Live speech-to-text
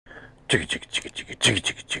Chicka, chicka, chicka, chicka, chicka,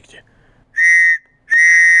 chicka, chicka.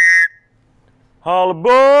 All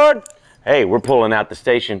aboard! Hey, we're pulling out the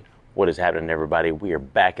station. What is happening, everybody? We are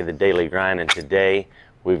back at the daily grind, and today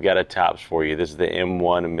we've got a tops for you. This is the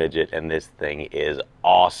M1 Midget, and this thing is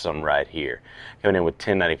awesome right here. Coming in with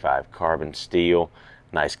 1095 carbon steel,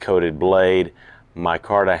 nice coated blade,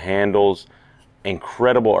 micarta handles,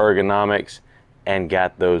 incredible ergonomics, and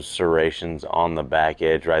got those serrations on the back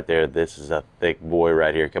edge right there. This is a thick boy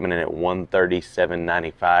right here, coming in at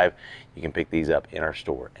 $137.95. You can pick these up in our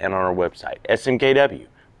store and on our website,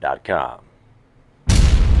 smkw.com.